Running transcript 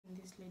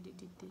lady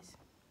did this.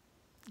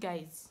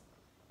 Guys,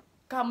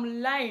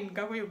 come line,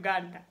 go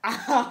Uganda.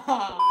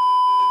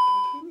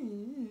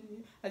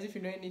 As if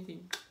you know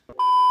anything.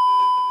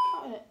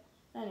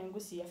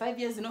 5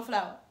 years, no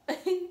flower. Guys,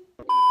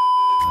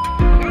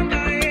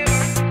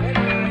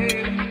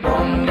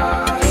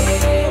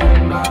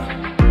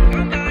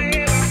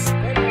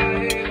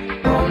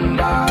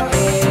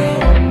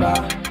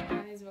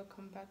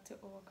 welcome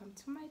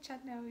to my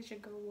channel. It's your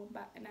girl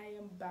Womba, and I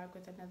am back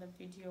with another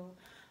video.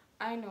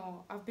 I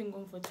know I've been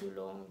going for too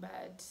long,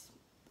 but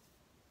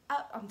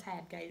I'm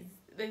tired, guys.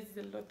 There's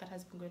a lot that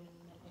has been going on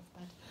in my life,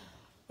 but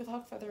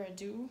without further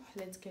ado,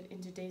 let's get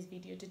into today's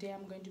video. Today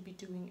I'm going to be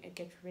doing a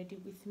get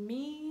ready with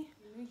me. If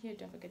you're new here,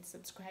 don't forget to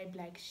subscribe,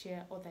 like,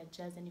 share, all that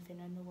jazz. And if you're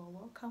not new, well,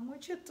 welcome.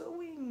 What you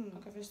doing?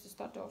 Okay, first to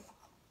start off,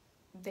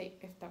 they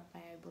effed up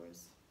my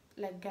eyebrows.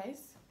 Like,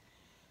 guys,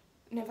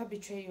 never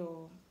betray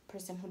your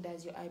person who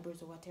does your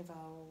eyebrows or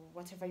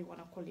whatever you want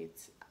to call it.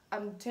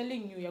 I'm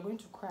telling you, you're going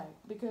to cry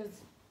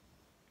because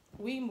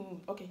we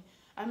moved. Okay,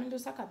 I'm in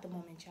Lusaka at the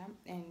moment, yeah,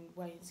 and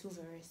we're in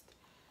Silver Rest.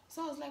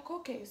 So I was like,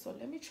 okay, so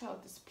let me try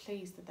out this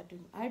place that they're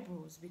doing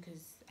eyebrows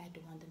because I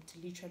don't want them to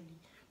literally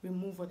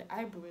remove all the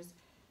eyebrows,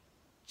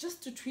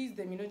 just to tweeze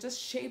them, you know,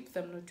 just shape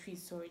them, not tweeze,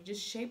 sorry,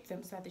 just shape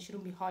them so that they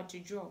shouldn't be hard to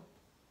draw.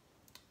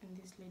 And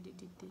this lady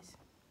did this.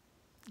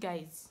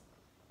 Guys,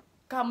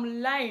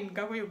 come line,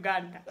 go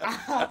Uganda.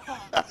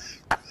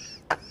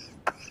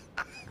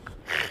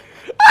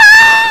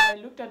 I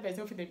looked at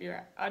myself in the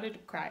mirror. I wanted to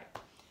cry.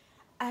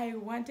 I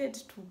wanted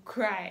to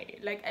cry.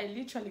 Like, I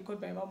literally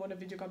called my mom on a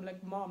video call. I'm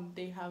like, Mom,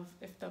 they have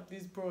effed up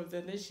these bros.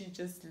 And then she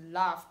just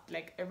laughed.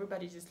 Like,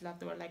 everybody just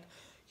laughed. They were like,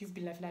 you've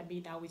been laughing at me,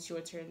 now it's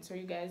your turn. So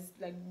you guys,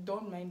 like,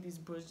 don't mind these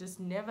bros. Just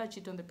never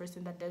cheat on the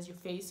person that does your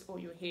face or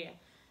your hair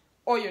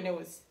or your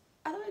nails.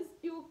 Otherwise,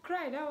 you will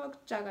cry. Now,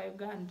 Chaga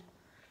Uganda.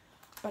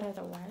 But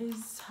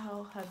otherwise,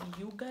 how have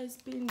you guys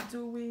been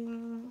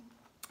doing?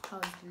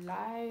 How's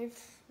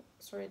life?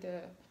 Sorry,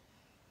 the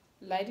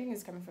lighting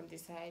is coming from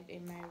this side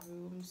in my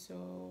room,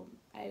 so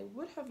I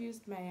would have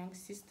used my young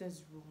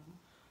sister's room,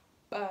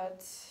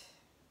 but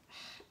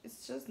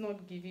it's just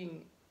not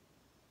giving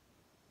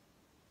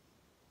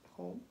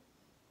home.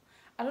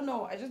 I don't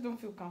know, I just don't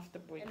feel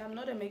comfortable. And I'm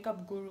not a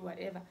makeup guru,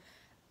 whatever.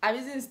 I'm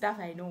using stuff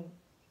I know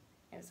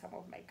and some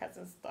of my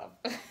cousin's stuff.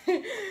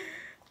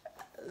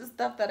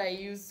 Stuff that I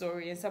use,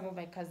 sorry, and some of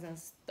my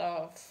cousin's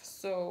stuff.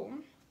 So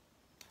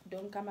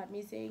don't come at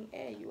me saying,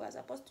 hey, you are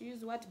supposed to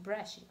use what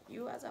brush,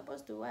 you are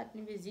supposed to what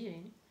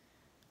Nivizine.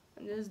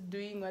 I'm just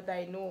doing what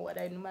I know, what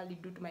I normally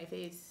do to my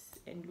face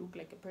and look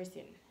like a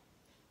person.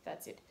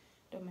 That's it.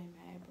 Don't mind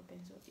my eyebrow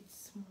pencil,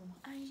 it's small.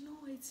 I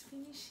know it's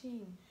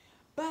finishing,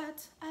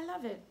 but I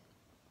love it.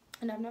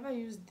 And I've never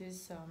used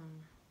this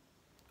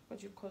what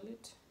do you call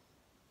it?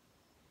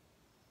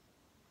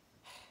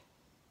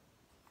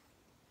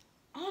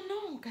 Oh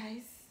no,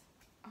 guys.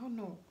 Oh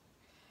no.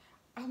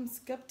 I'm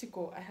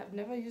skeptical. I have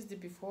never used it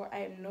before. I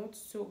am not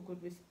so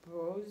good with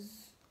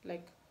brows.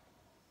 Like,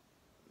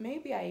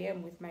 maybe I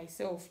am with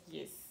myself,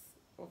 yes,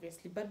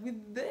 obviously. But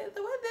with the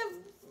way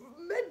they've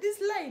made this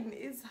line,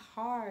 it's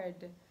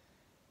hard.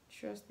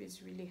 Trust me,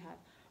 it's really hard.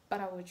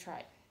 But I will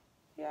try.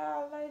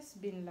 Yeah, life's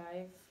been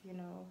life, you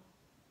know.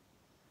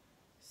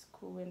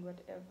 School and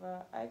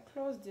whatever. I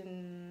closed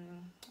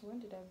in... When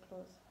did I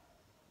close?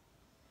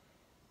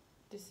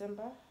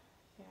 December?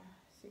 Yeah,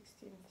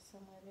 16th,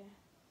 somewhere there.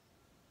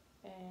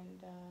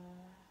 And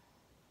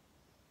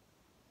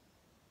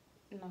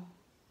no,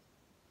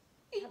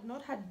 I have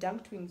not had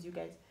dunk twins, you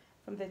guys,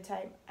 from the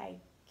time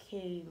I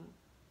came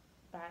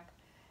back,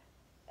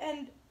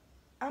 and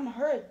I'm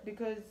hurt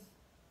because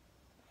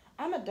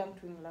I'm a dunk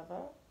twin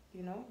lover,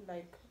 you know,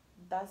 like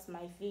that's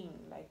my thing,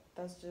 like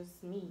that's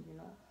just me, you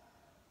know.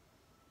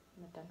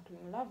 I'm a dunk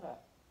twin lover,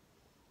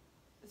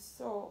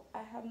 so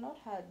I have not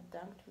had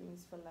dunk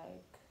twins for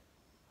like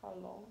how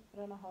long? I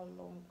don't know how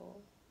long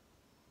though,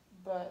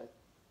 but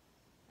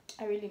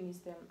I really miss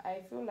them.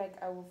 I feel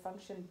like I will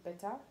function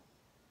better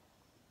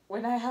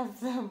when I have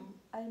them.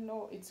 I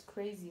know it's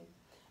crazy.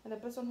 And the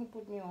person who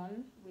put me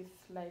on with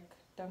like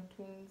dunk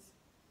twins,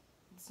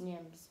 it's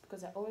Nyams,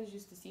 because I always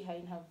used to see her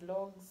in her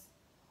vlogs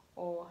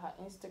or her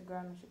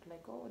Instagram. She'd be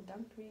like, oh,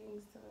 dunk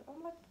twins.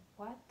 I'm like,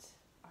 what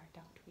are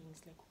dunk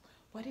twins? Like,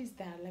 what is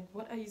that? Like,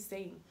 what are you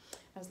saying?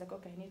 I was like,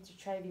 okay, I need to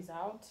try this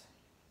out.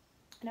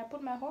 And I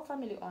put my whole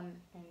family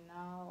on, and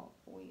now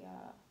we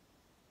are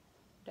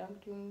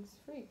dunk twins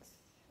freaks.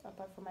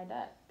 Apart from my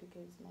dad,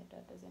 because my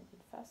dad doesn't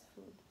eat fast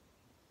food.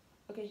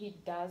 Okay, he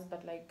does,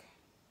 but like,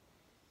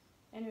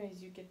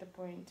 anyways, you get the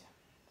point.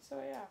 So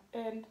yeah,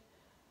 and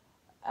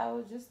I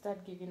will just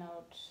start giving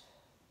out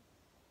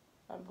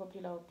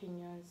unpopular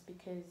opinions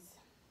because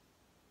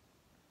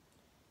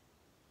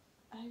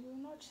I will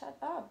not shut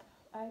up.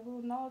 I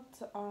will not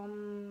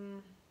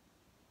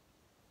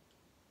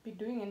be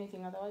doing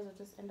anything, otherwise I'll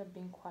just end up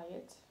being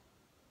quiet.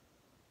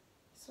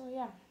 So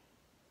yeah,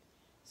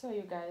 so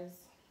you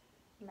guys,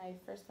 my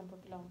first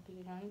unpopular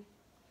opinion,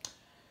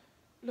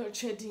 load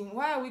shedding.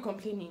 Why are we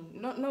complaining?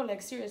 No,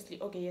 like seriously.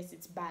 Okay, yes,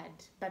 it's bad,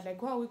 but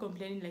like, why are we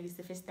complaining like it's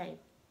the first time?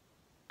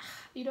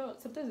 You know,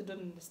 sometimes I don't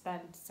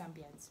understand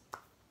Zambians.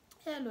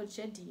 Yeah, load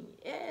shedding.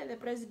 Yeah, the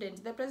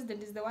president. The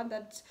president is the one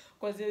that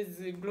causes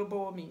global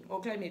warming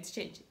or climate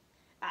change.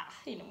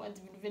 You know what?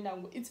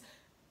 It's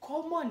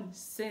common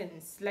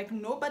sense. Like,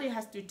 nobody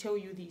has to tell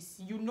you this.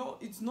 You know,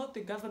 it's not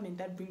the government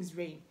that brings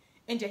rain.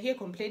 And you're here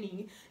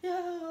complaining,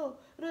 yo,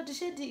 load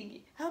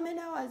shedding, how many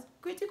hours?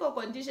 Critical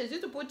conditions.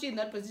 Just to put you in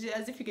that position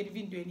as if you can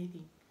even do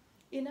anything.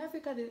 In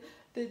Africa,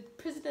 the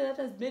president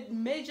that has made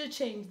major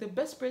change, the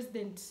best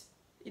president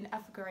in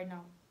Africa right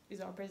now,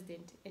 is our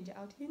president. And you're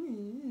out here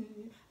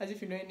as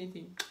if you know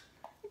anything.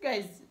 You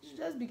guys should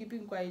just be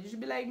keeping quiet. You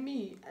should be like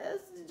me.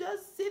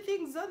 Just see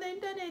things on the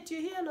internet.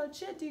 You hear load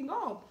shedding.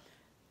 Oh,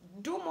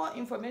 do more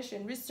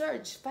information,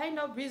 research, find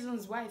out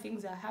reasons why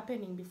things are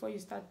happening before you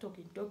start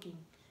talking,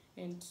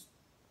 and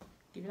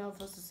giving out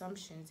false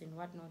assumptions and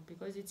whatnot,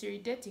 because it's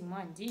irritating,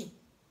 man.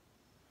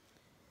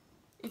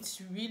 It's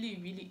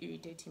really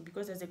irritating,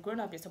 because as a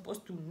grown-up, you're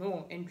supposed to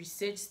know and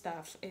research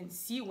stuff and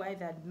see why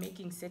they're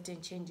making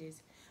certain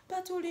changes.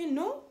 But all you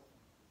know,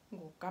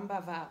 go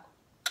kamba vako.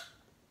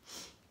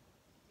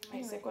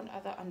 My second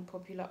other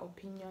unpopular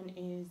opinion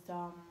is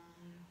I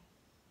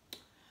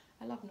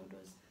love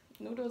noodles.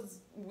 Noodles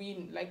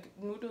win. Like,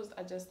 noodles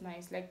are just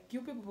nice. Like,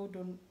 you people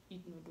don't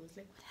eat noodles.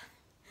 Like,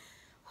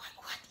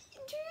 what?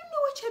 Do you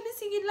know what you're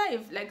missing in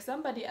life? Like,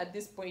 somebody at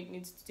this point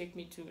needs to take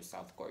me to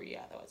South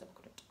Korea. Otherwise, I'm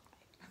gonna die.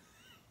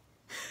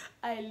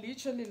 I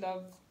literally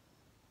love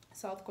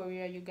South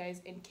Korea, you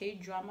guys, and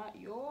K-drama.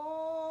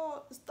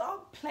 Yo,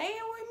 stop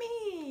playing with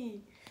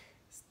me.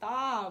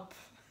 Stop.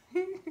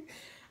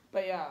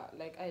 But yeah,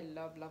 like, I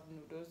love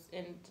noodles,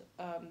 and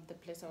the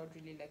place I would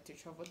really like to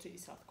travel to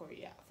is South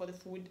Korea, for the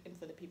food and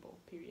for the people,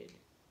 period.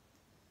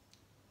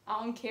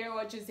 I don't care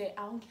what you say,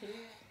 I don't care.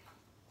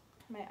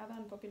 My other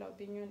unpopular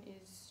opinion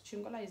is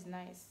Chingola is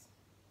nice.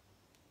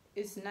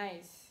 It's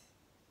nice.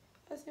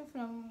 As if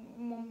from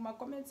my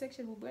comment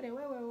section,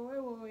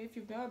 if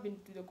you've never been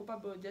to the Copa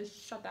Bowl,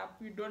 just shut up.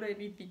 You don't know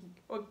anything,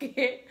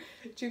 okay?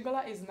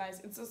 Chingola is nice.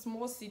 It's a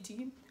small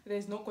city.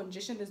 There's no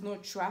congestion. There's no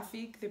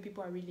traffic. The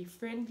people are really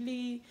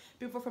friendly.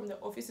 People from the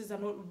offices are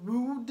not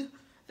rude.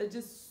 They're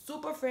just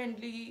super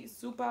friendly,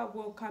 super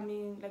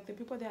welcoming. Like, the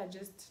people there are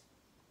just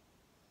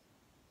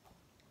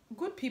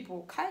good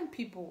people, kind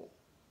people.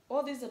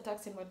 All these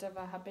attacks and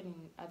whatever happen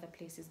in other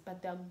places,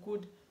 but they're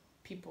good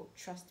people.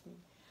 Trust me.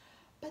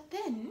 But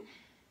then,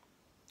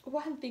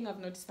 one thing I've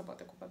noticed about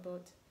the Copa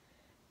Belt,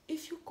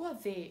 if you go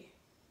there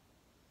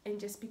and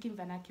just speak in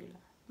vernacular,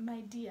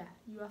 my dear,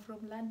 you are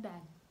from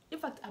London. In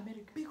fact,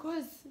 America.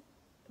 Because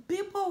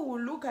people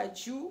will look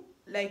at you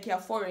like you're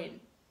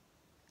foreign.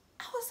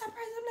 I was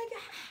surprised. I'm like,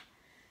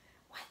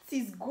 what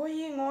is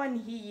going on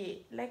here?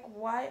 Like,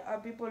 why are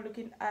people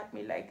looking at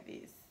me like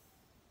this?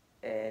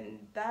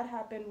 And that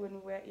happened when we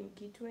were in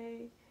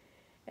Kitwe.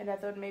 And I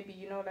thought maybe,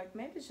 you know, like,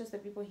 maybe it's just the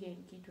people here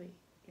in Kitwe.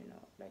 You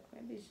know, like,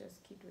 maybe it's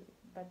just Kitwe.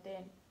 But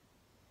then,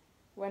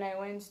 when I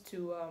went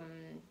to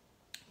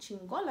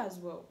Chingola as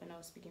well, when I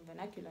was speaking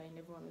vernacular and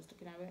everyone was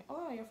looking at me,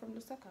 oh, you're from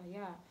Lusaka,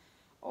 yeah.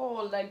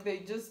 Oh, like, they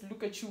just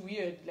look at you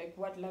weird. Like,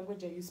 what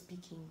language are you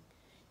speaking?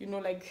 You know,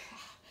 like,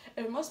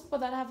 and most people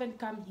that haven't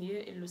come here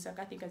in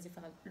Lusaka think as if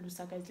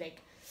Lusaka is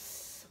like,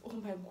 oh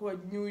my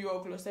god, New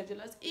York, Los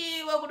Angeles.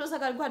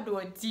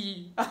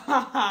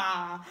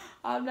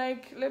 I'm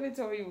like, let me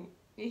tell you,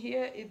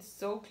 here it's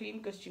so clean,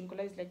 because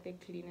Chingola is like the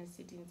cleanest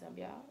city in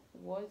Zambia.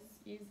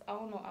 I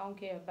don't know, I don't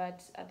care,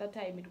 but at that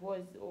time it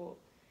was, or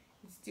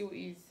it still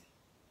is.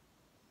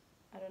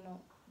 I don't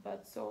know.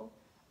 But so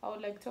I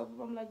would like tell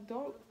people, I'm like,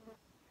 don't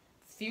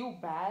feel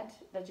bad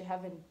that you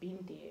haven't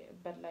been there,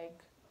 but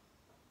like,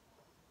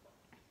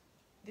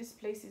 this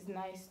place is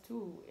nice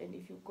too, and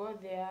if you go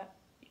there,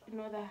 you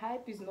know, the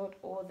hype is not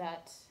all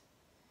that.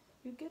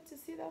 You get to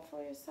see that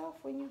for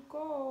yourself when you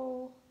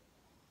go.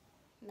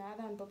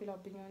 Another unpopular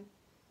opinion,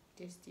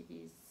 this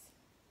TV is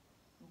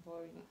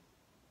boring.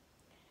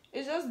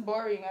 It's just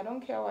boring. I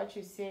don't care what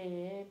you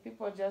say.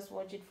 People just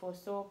watch it for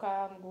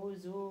soccer,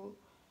 nguzu,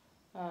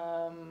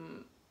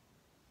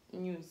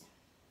 news.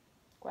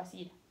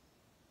 Kwasida.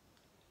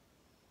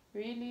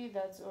 Really,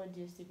 that's all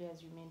DSTV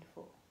has remained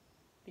for.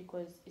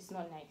 Because it's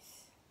not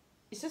nice.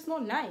 It's just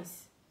not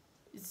nice.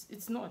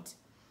 It's not.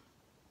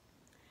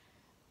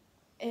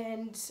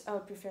 And I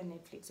would prefer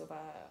Netflix over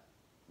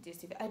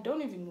DSTV. I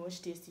don't even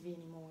watch DSTV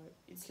anymore.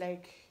 It's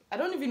like, I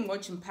don't even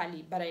watch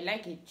Impali, but I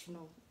like it, you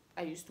know.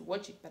 I used to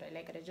watch it, but I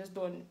like it. I just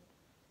don't.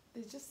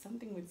 There's just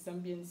something with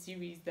Zambian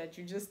series that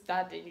you just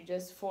start and you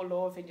just fall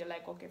off and you're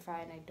like, okay,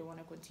 fine, I don't want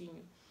to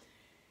continue.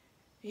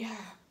 Yeah,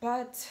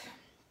 but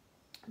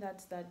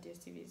that's that.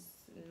 DSTV is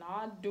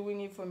not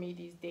doing it for me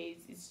these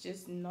days. It's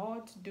just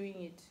not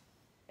doing it.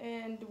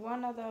 And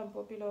one other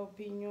unpopular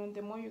opinion,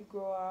 the more you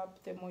grow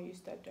up, the more you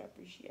start to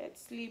appreciate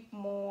sleep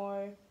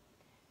more.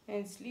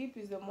 And sleep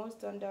is the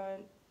most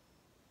underrated,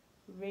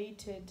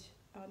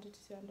 I wanted to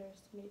say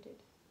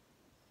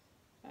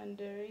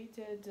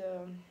underrated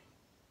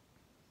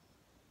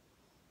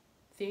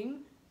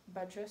thing.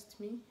 But trust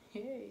me,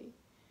 hey,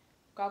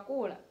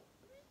 kakula.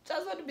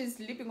 Just want to be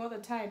sleeping all the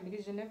time,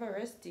 because you're never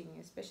resting,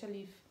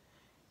 especially if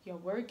you're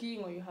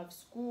working or you have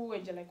school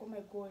and you're like, oh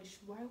my gosh,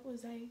 why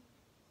was I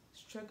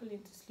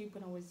struggling to sleep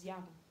when I was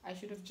young? I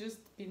should have just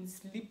been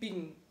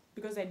sleeping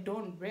because I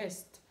don't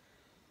rest.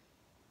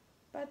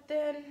 But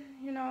then,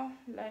 you know,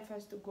 life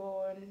has to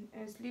go on,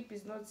 and sleep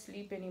is not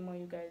sleep anymore,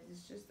 you guys.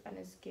 It's just an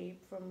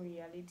escape from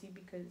reality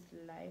because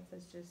life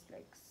has just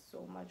like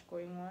so much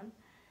going on,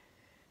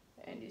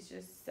 and it's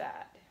just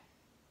sad.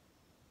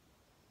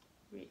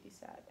 Really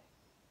sad.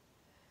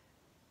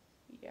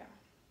 Yeah.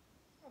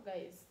 Oh,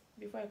 guys,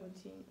 before I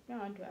continue, I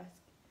want to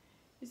ask,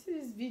 you see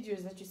these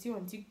videos that you see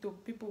on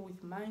TikTok, people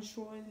with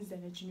mansions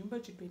and a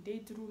chinyumba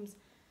 28 rooms?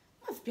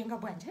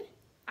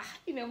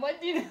 In a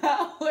modern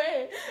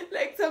way.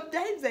 Like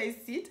sometimes I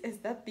sit and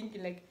start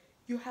thinking like,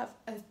 you have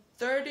a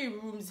 30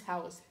 rooms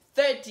house,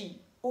 30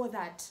 or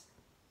that,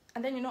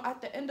 and then, you know, at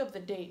the end of the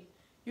day,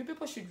 you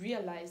people should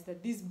realize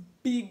that these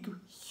big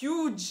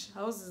huge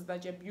houses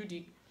that you're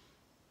building,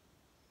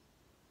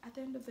 at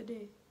the end of the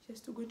day, you're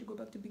still going to go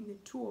back to being the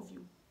two of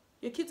you.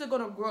 Your kids are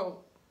gonna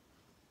grow,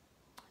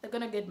 they're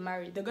gonna get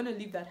married, they're gonna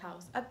leave that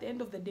house. At the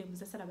end of the day,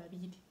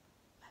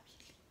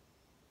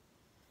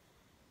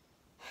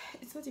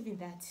 it's not even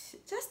that.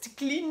 Just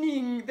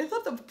cleaning. The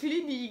thought of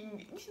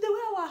cleaning. The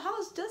way our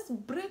house just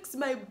breaks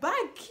my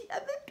back.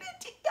 And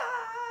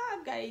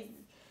then,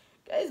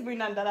 guys,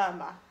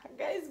 muinandalama.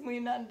 Guys,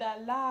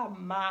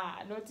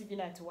 muinandalama. Not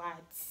even at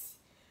what.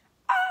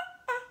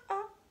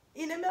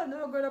 I've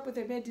never grown up with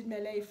a maid in my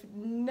life.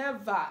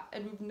 Never.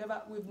 And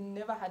we've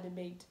never had a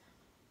maid.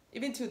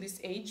 Even till this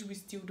age, we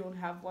still don't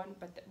have one,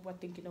 but we're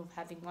thinking of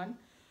having one.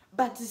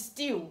 But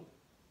still,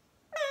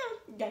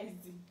 guys,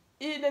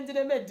 I'm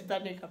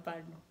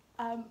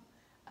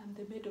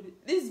the maid of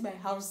it. This is my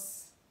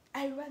house.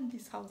 I run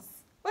this house.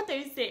 What are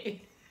you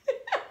saying?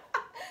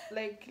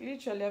 Like,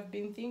 literally, I've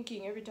been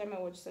thinking every time I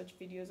watch such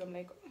videos, I'm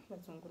like,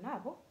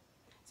 oh,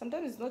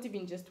 sometimes it's not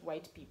even just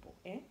white people,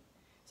 eh?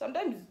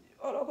 Sometimes,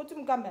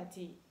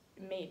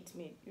 maid,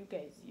 you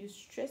guys, you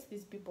stress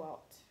these people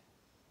out.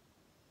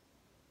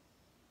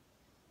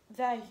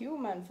 They're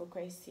human, for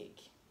Christ's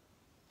sake.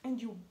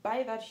 And you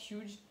buy that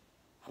huge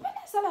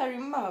salary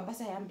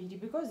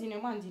because in a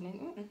month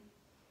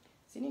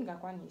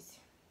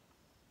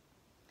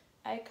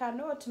I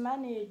cannot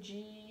manage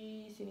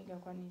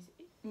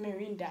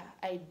Mirinda.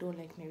 I don't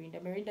like Mirinda.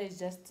 Mirinda is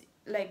just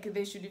like,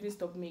 they should even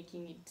stop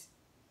making it.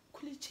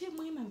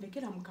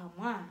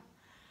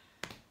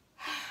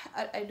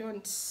 I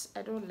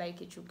don't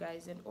like it, you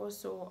guys. And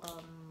also,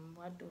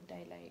 what don't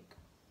I like?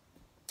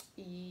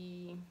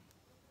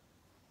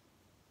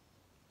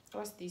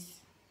 What's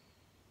this?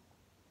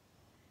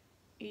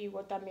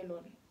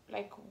 Watermelon.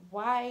 Like,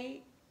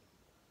 why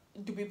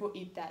do people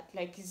eat that?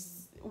 Like,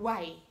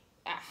 why?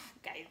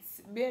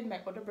 Guys, me and my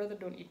older brother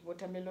don't eat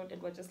watermelon,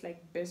 and we're just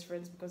like best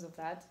friends because of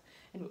that.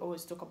 And we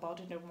always talk about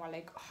it, and we're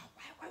like, oh,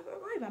 why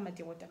am I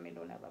eating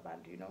watermelon,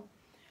 you know?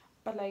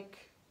 But like,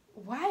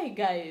 why,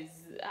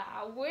 guys?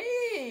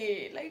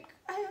 Wait, like,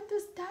 I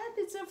understand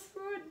it's a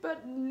fruit,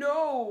 but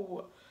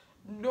no.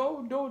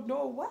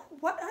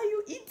 What are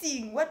you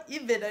eating? What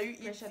even are you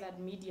eating? Pressure that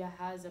media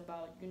has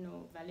about, you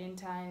know,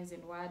 Valentine's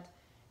and what.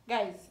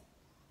 Guys,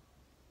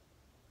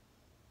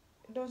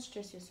 don't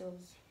stress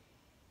yourselves.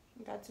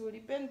 If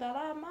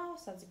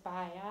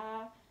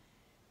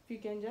you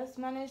can just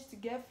manage to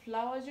get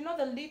flowers, you know,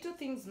 the little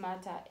things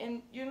matter.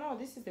 And you know,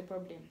 this is the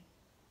problem.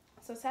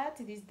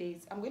 Society these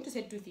days, I'm going to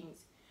say two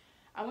things.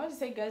 I'm going to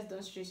say, guys,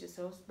 don't stress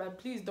yourselves, but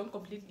please don't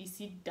completely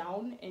sit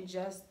down and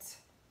just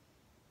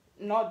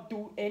not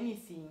do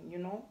anything, you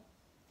know.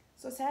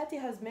 Society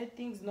has made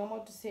things normal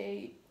to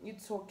say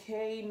it's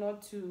okay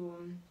not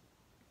to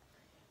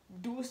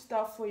do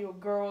stuff for your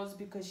girls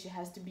because she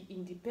has to be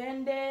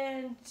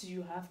independent,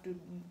 you have to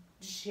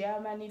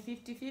share money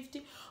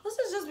 50-50. Also,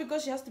 it's just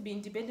because she has to be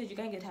independent, you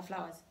can't get her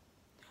flowers.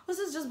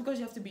 Also, it's just because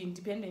you have to be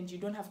independent, you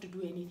don't have to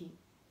do anything.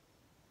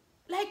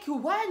 Like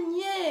 1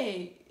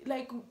 year,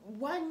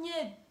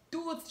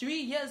 2, 3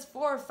 years,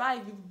 4 or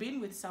 5, you've been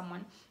with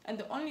someone, and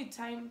the only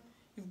time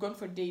you've gone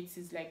for dates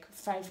is like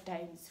 5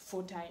 times,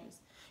 4 times.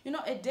 You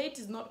know, a date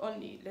is not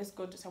only let's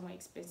go to somewhere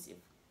expensive.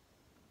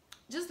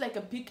 Just like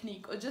a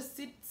picnic or just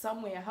sit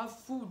somewhere, have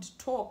food,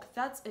 talk.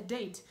 That's a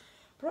date.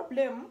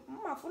 Problem,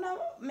 mafuna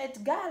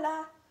met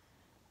gala.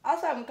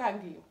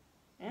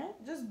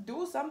 Just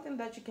do something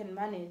that you can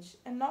manage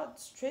and not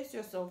stress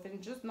yourself,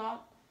 and just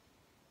not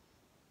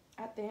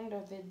at the end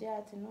of the day,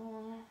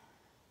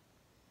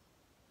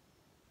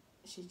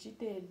 she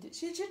cheated.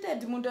 She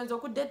cheated.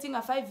 Mundanzoku dating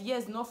a 5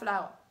 years, no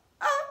flower.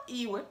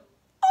 Iwe.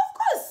 Of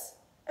course.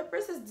 A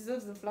princess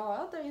deserves the flower.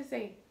 What are you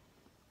saying?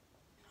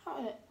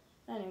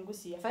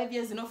 5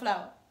 years, no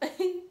flower.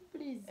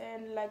 Please.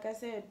 And like I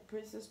said,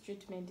 princess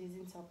treatment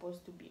isn't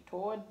supposed to be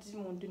taught.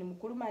 Muntu ni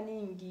mukuru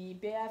maningi,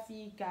 pe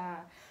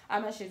afika,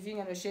 ama shaving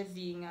and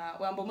shaving,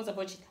 wambomuza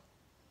pochita.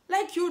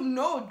 Like, you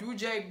know,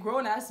 dude, you're a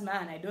grown-ass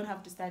man. I don't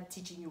have to start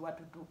teaching you what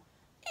to do.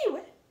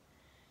 Anyway.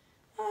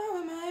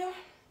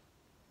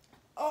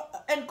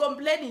 And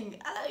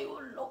complaining. You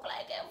look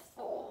like a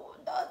fool.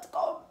 Don't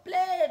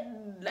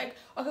complain. Like,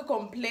 okay,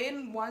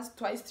 complain once,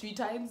 twice, 3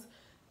 times.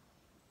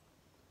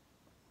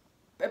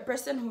 A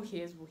person who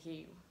hears will hear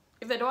you.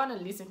 If they don't want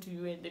to listen to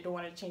you and they don't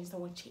want to change, they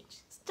won't change.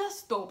 Just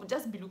stop.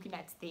 Just be looking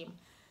at them.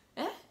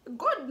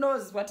 God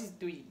knows what he's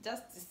doing.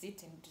 Just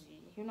sit and,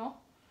 you know,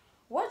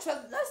 watch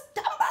us. Just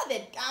tamba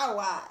the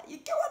tower. You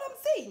get what I'm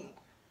saying?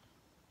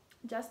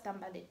 Just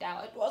tamba the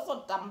tower. It was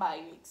not tamba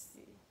UX.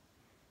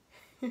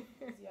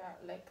 Yeah,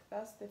 like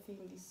that's the thing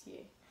this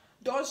year.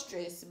 Don't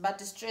stress, but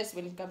stress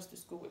when it comes to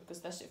school because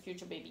that's your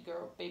future baby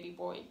girl, baby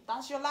boy.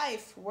 That's your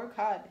life. Work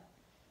hard.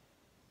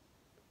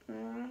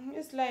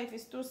 This life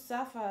is to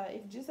suffer.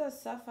 If Jesus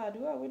suffered,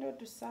 who are we not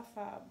to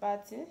suffer?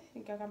 But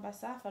ikakamba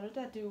suffer, not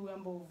ati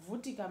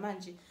uyambovutika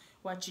manje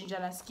wachinja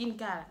na skin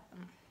color.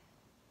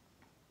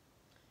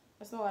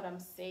 That's not what I'm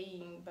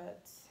saying,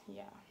 but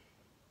yeah.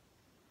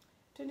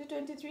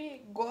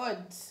 2023,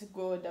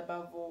 God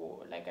above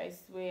all. Like I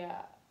swear,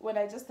 when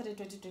I just started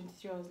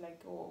 2023, I was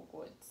like, oh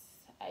God,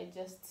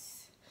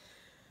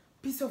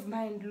 peace of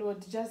mind,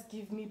 Lord, just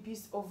give me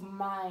peace of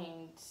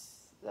mind.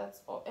 That's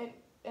all.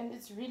 And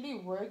it's really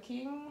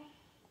working.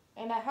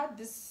 And I had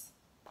this,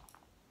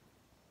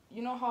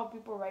 you know how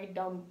people write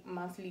down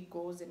monthly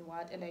goals and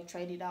what, and I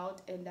tried it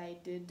out and I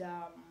did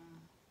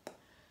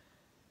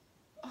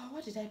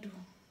what did I do?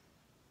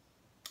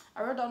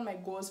 I wrote down my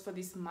goals for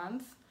this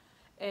month,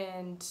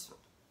 and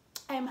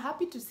I am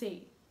happy to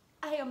say,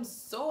 I am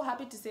so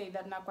happy to say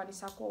that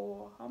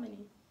nakwanisako, how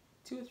many?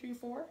 2, 3,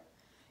 4?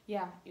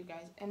 Yeah, you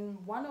guys.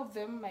 And one of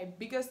them, my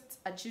biggest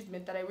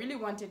achievement that I really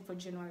wanted for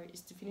January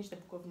is to finish the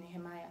book of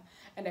Nehemiah.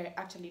 And I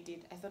actually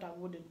did. I thought I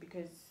wouldn't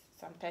because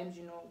sometimes,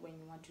 you know, when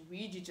you want to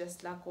read, you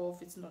just slack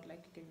off. It's not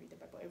like you can read the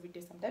Bible every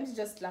day. Sometimes you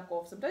just slack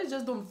off. Sometimes you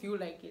just don't feel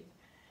like it.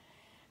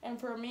 And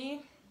for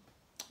me,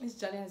 this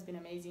journey has been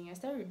amazing. I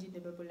started reading the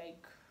Bible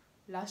like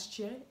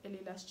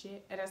early last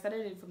year. And I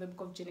started it from the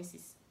book of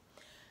Genesis.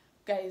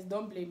 Guys,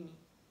 don't blame me.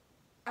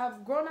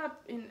 I've grown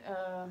up in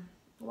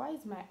why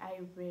is my eye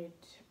red?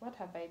 What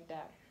have I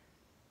done?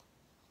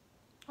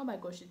 Oh my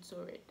gosh, it's so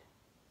red.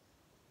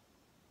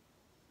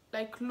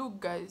 Like, look,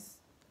 guys,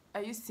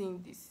 are you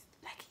seeing this?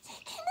 Like,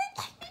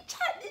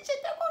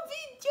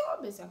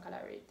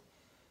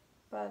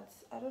 but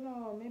I don't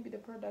know, maybe the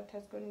product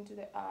has gone into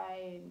the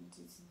eye and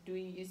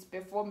it's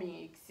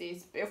performing. It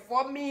says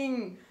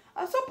performing.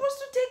 I'm supposed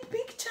to take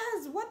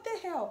pictures. What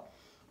the hell?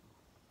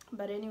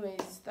 But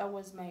anyways, that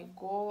was my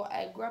goal.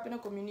 I grew up in a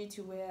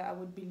community where I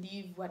would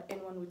believe what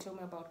anyone would tell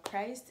me about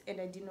Christ, and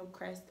I didn't know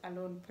Christ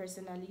alone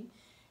personally.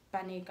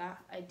 Paneka,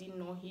 I didn't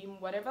know him.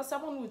 Whatever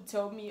someone would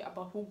tell me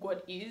about who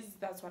God is,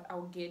 that's what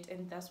I'll get,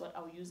 and that's what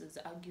I'll use as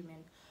an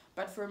argument.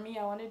 But for me,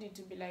 I wanted it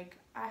to be like,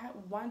 I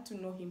want to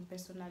know him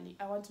personally.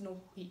 I want to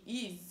know who he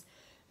is,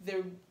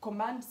 the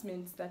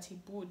commandments that he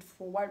put,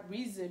 for what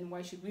reason,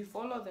 why should we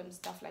follow them,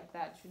 stuff like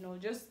that. You know,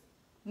 just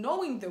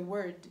knowing the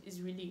word is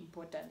really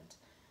important.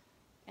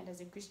 And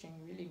as a Christian,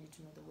 you really need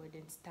to know the word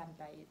and stand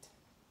by it.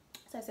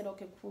 So I said,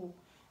 okay, cool,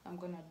 I'm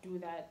gonna do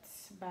that.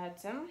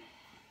 But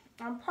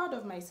I'm proud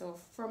of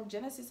myself. From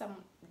Genesis, I'm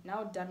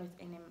now done with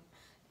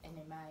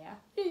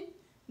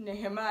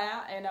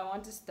Nehemiah, and I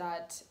want to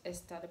start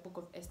Esther, the book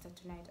of Esther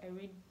tonight. I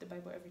read the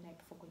Bible every night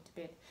before going to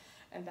bed,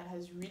 and that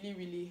has really,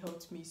 really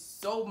helped me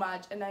so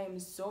much. And I am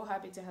so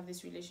happy to have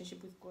this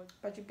relationship with God.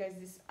 But you guys,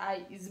 this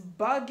eye is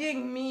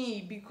bugging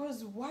me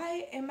because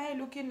why am I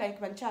looking like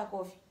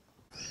Manchakov?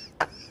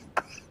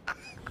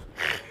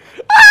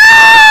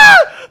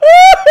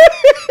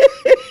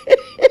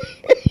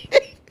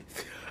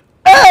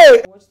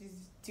 I watch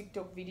these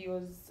TikTok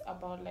videos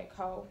about like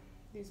how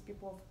these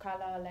people of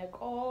color, like,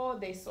 oh,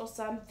 they saw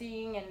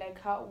something and like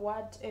how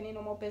what any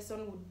normal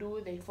person would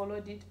do, they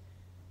followed it.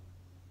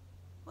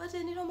 What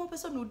any normal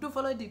person would do,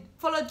 followed it.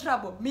 Follow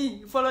trouble,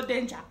 me, follow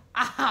danger.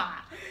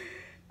 Aha.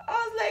 I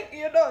was like,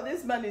 you know,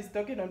 this man is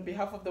talking on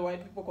behalf of the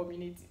white people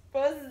community.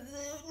 Because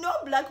no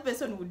black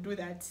person would do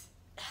that.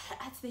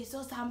 As they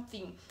saw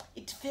something,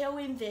 it fell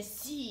in the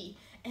sea,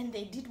 and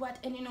they did what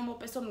any normal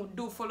person would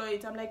do, follow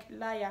it. I'm like,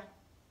 liar.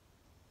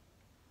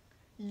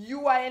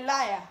 You are a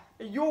liar.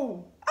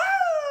 You.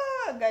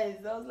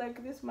 Guys, I was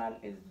like, this man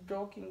is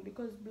joking,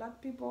 because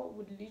black people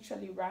would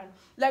literally run.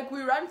 Like,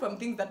 we run from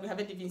things that we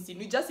haven't even seen.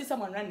 We just see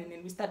someone running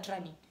and we start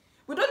running.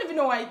 We don't even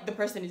know why the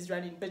person is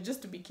running, but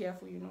just to be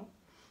careful, you know.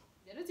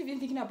 They're not even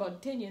thinking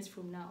about 10 years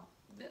from now.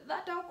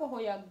 That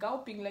alcohol you're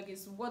gulping like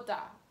it's water.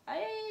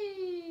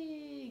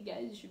 Hey,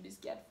 guys, you should be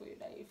scared for your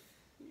life.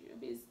 You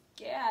should be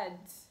scared.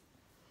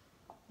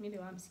 Me,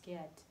 though, I'm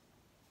scared.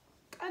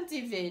 Can't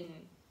even.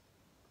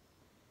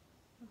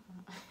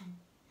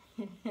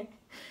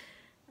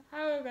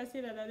 How you can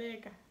see that?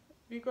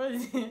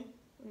 Because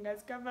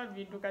ungascover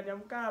vindu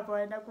kajamka hapo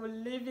and ako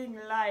living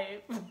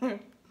life.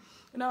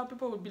 Now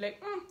people would be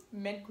like,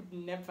 men could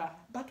never.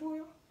 But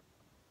we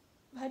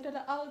ended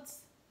out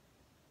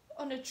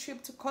on a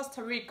trip to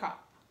Costa Rica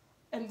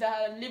and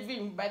they're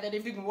living by the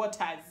living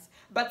waters.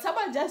 But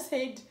someone just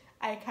said,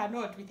 I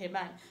cannot with a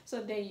man.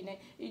 So they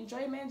in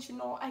enjoyment, you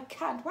know, I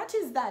can't. What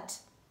is that?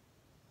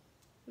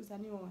 Who's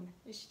anyone?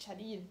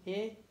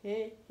 Hey.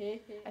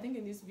 I think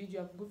in this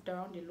video I've goofed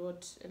around a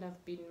lot and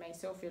I've been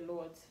myself a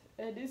lot.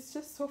 And it's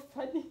just so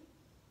funny.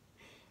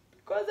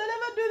 Cause I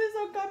never do this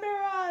on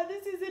camera.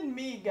 This isn't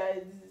me,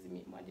 guys. This is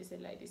me. Monday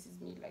said like this is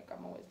me. Like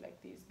I'm always like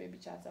this. Baby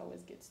chats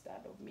always get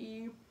started of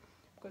me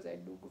because I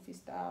do goofy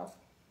stuff.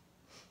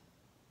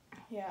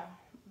 Yeah,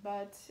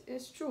 but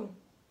it's true.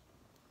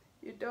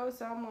 You tell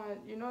someone,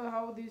 you know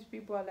how these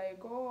people are like,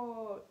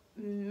 oh,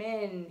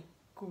 men,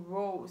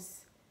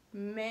 gross.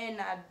 Men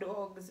are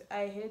dogs.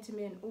 I hate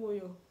men. Oh,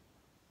 yo.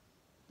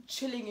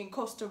 Chilling in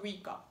Costa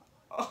Rica.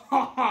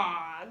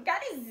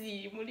 Guys,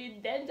 really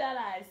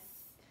dangerous.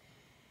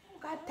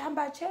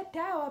 Katamba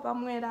chetawa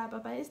pamwera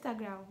papa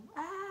Instagram.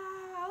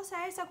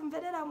 Usayisa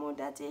kumvedera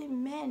mundu ati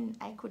men.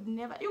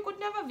 You could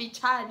never be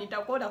chani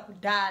takoda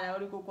kudala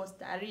or go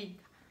Costa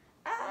Rica.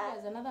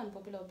 There's another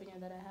unpopular opinion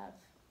that I have.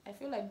 I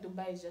feel like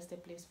Dubai is just a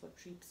place for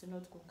trips,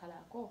 not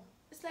Kunkalako.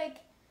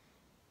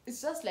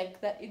 It's just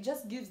like that. It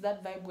just gives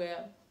that vibe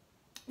where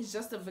it's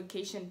just a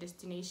vacation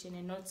destination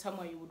and not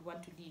somewhere you would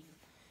want to live.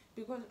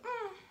 Because,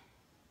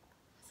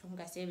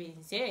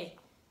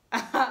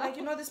 like,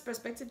 you know, this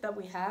perspective that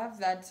we have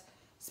that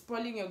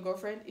spoiling your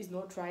girlfriend is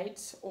not right,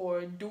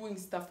 or doing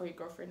stuff for your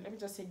girlfriend. Let me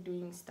just say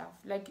doing stuff.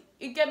 Like,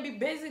 it can be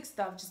basic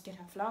stuff. Just get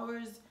her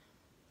flowers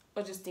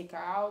or just take her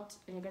out.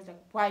 And you guys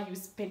like, why are you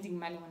spending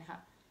money on her?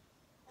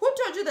 Who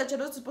told you that you're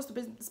not supposed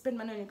to spend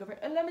money on your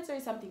girlfriend? And let me tell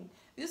you something.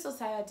 This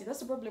society, that's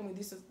the problem with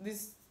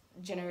this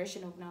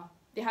generation of now.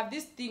 They have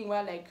this thing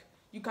where, like,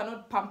 you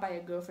cannot pamper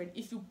your girlfriend.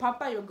 If you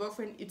pamper your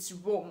girlfriend, it's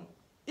wrong.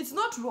 It's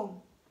not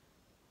wrong.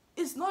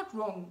 It's not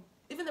wrong.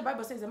 Even the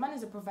Bible says a man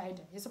is a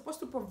provider. You're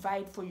supposed to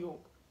provide for your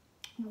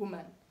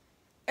woman.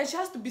 And she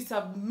has to be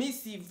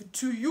submissive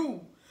to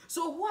you.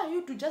 So who are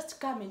you to just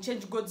come and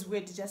change God's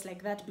word just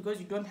like that because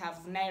you don't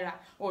have naira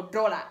or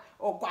dollar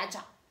or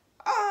kwacha?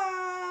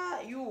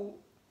 You.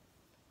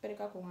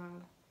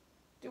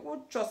 You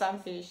go throw some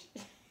fish.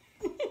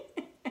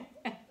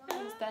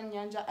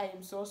 Nyanja, I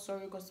am so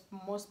sorry because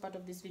most part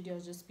of this video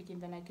is just speaking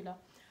vernacular.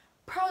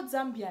 Proud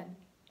Zambian.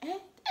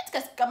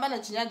 It's come on my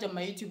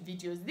YouTube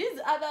videos. These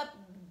other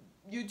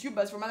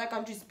YouTubers from other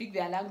countries speak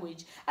their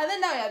language. And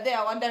then now you're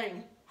there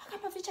wondering, how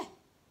come I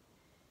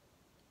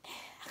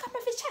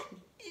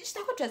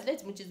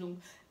translate Muchizungu?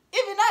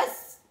 Even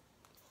us,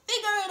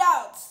 figure it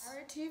out.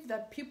 Narrative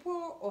that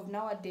people of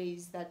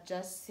nowadays that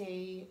just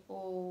say,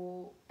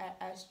 oh, I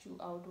asked you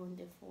out on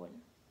the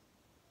phone.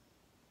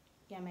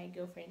 You're my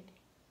girlfriend.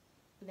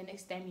 The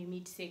next time you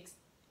meet sex.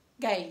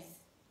 Guys,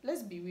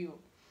 let's be real.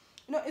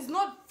 You know, it's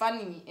not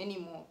funny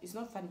anymore. It's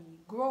not funny.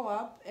 Grow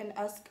up and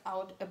ask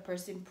out a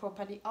person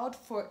properly. Out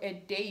for a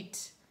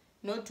date.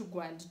 Not to go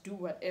and do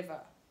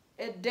whatever.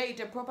 A date,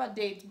 a proper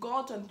date. Go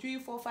out on 3,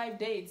 4, 5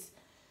 dates.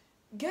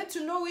 Get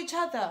to know each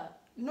other.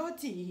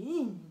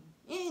 Naughty.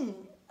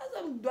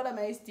 That's what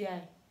my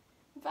STI.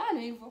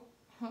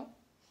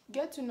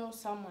 Get to know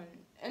someone.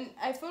 And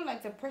I feel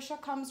like the pressure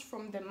comes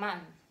from the man.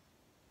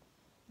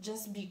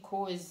 Just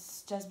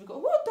because. Who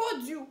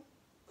told you?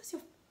 What's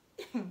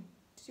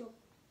your...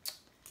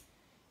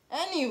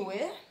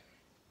 Anyway,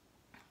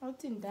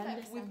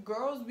 with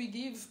girls, we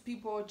give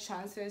people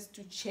chances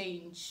to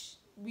change.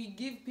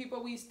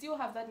 We still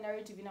have that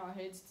narrative in our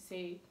heads to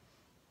say,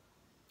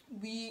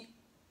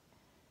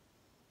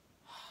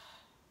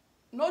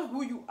 not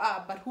who you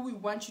are, but who we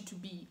want you to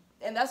be.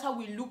 And that's how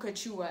we look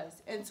at you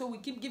as. And so we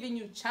keep giving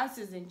you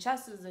chances and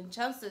chances and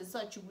chances so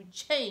that you would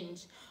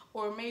change.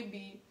 Or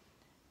maybe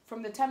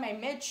from the time I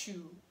met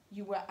you,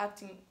 you were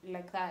acting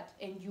like that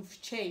and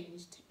you've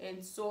changed.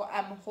 And so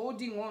I'm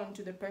holding on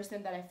to the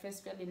person that I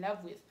first fell in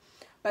love with.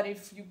 But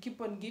if you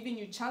keep on giving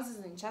you chances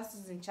and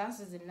chances and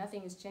chances and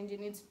nothing is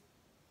changing, it's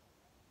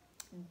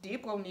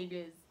deep on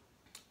niggas.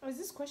 There's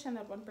this question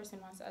that one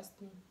person once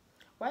asked me.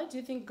 Why do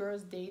you think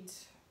girls date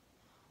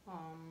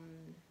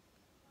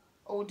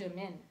older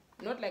men?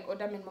 Not like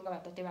older men.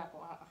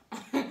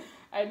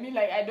 I mean,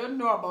 like, I don't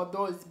know about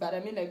those, but I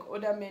mean like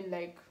older men,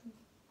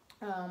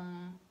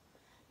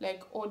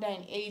 like older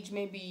in age,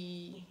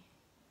 maybe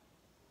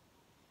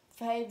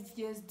 5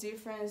 years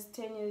difference,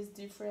 10 years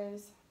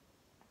difference,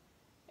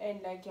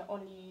 and like you're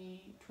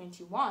only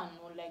 21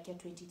 or like you're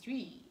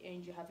 23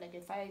 and you have like a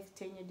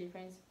 5-10 year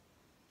difference.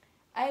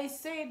 I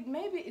said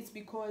maybe it's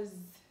because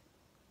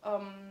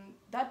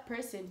that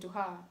person to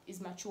her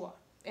is mature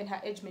and her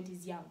age mate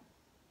is young.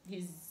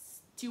 He's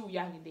still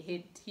young in the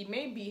head. He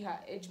may be her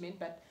age mate,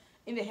 but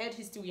in the head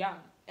he's still young,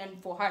 and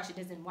for her she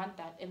doesn't want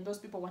that, and those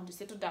people want to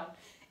settle down.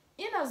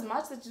 In as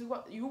much that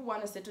you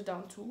want to settle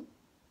down too,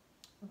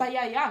 but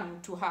you're young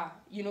to her,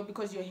 you know,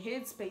 because your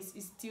headspace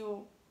is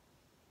still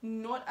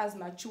not as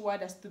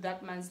matured as to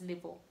that man's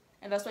level.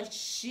 And that's why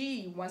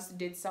she wants to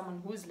date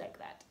someone who's like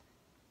that.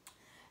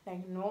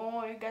 Like,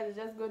 no, you guys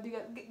just go dig.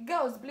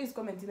 Girls, please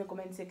comment in the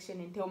comment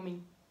section and tell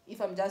me if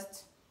I'm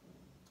just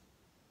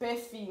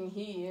perfing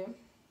here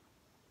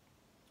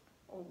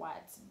or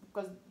what.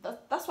 Because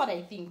that's what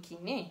I think,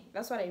 eh?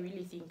 That's what I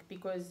really think.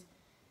 Because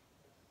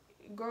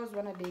girls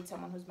want to date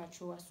someone who's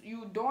mature. So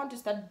you don't want to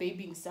start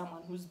babying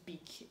someone who's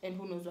big and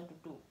who knows what to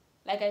do.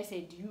 Like I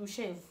said, you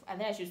shave and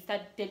then I should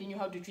start telling you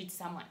how to treat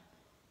someone.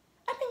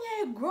 I mean,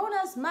 you're a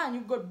grown-ass man,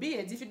 you've got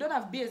beards. If you don't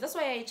have beards, that's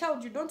why you're a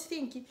child. You don't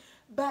think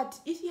But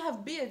if you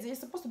have beards, you're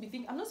supposed to be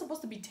thinking, I'm not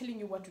supposed to be telling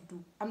you what to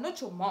do. I'm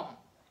not your mom.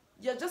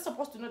 You're just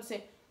supposed to not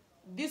say,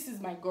 this is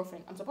my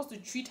girlfriend, I'm supposed to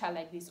treat her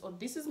like this, or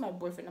this is my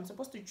boyfriend, I'm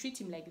supposed to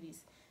treat him like this.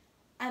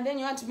 And then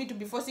you want me to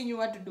be forcing you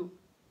what to do.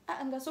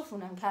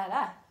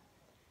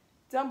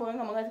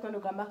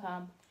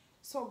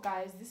 So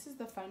guys, this is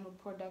the final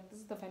product,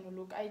 this is the final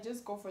look. I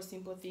just go for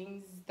simple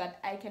things that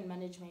I can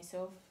manage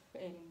myself,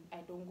 and I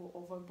don't go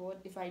overboard.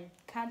 If I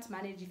can't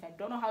manage, if I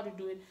don't know how to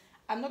do it,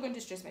 I'm not going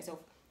to stress myself.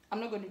 I'm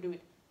not going to do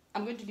it.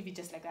 I'm going to leave it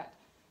just like that.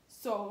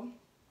 So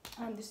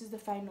this is the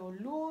final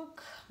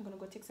look. I'm gonna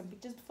go take some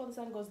pictures before the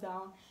sun goes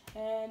down.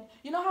 And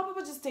you know how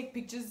people just take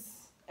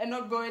pictures and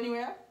not go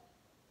anywhere?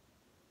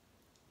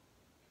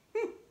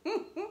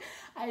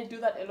 I do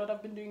that a lot.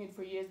 I've been doing it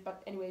for years.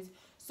 But anyways,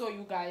 so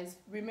you guys,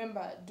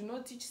 remember, do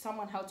not teach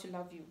someone how to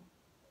love you.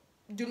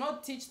 Do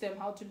not teach them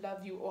how to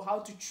love you or how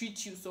to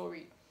treat you.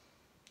 Sorry.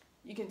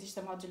 You can teach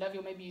them how to love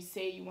you. Maybe you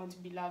say you want to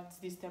be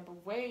loved this type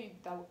of way,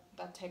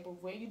 that type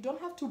of way. You don't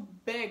have to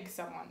beg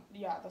someone.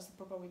 Yeah, that's the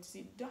proper way to see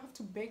it. You don't have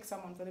to beg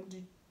someone for them to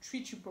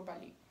treat you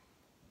properly.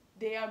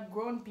 They are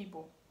grown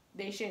people.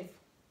 They shave.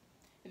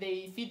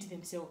 They feed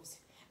themselves.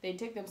 They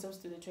take themselves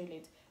to the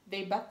toilet.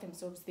 They bath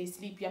themselves. They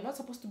sleep. You're not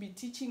supposed to be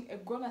teaching a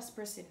grown-ass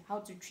person how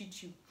to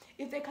treat you.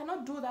 If they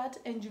cannot do that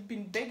and you've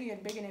been begging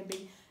and begging and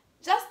begging,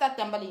 just start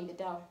tumbling it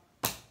down.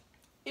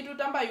 It will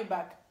tumble you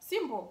back.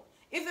 Simple.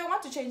 If they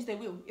want to change, they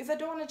will. If they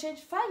don't want to change,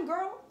 fine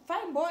girl,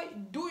 fine boy,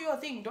 do your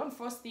thing. Don't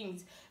force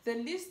things. The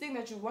least thing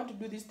that you want to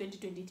do this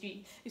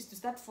 2023 is to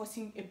start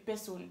forcing a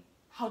person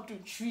how to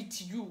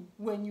treat you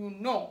when you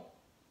know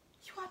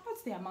you are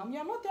not their mom, you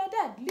are not their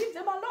dad. Leave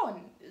them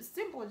alone. It's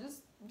simple.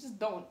 Just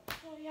don't.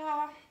 So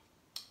yeah,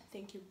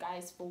 thank you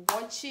guys for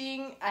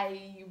watching.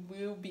 I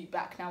will be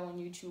back now on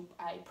YouTube,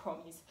 I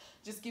promise.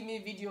 Just give me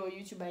video or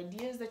YouTube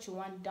ideas that you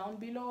want down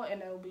below,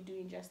 and I will be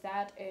doing just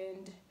that.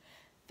 And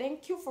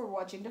thank you for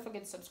watching. Don't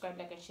forget to subscribe,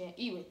 like, and share.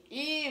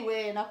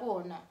 Iwe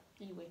nakona.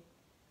 Iwe.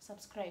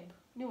 Subscribe.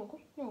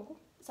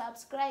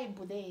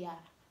 Subscribe there.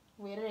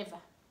 Wherever.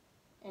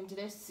 And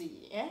let's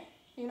see.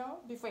 You know,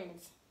 be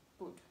friends.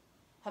 Good.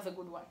 Have a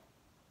good one.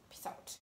 Peace out.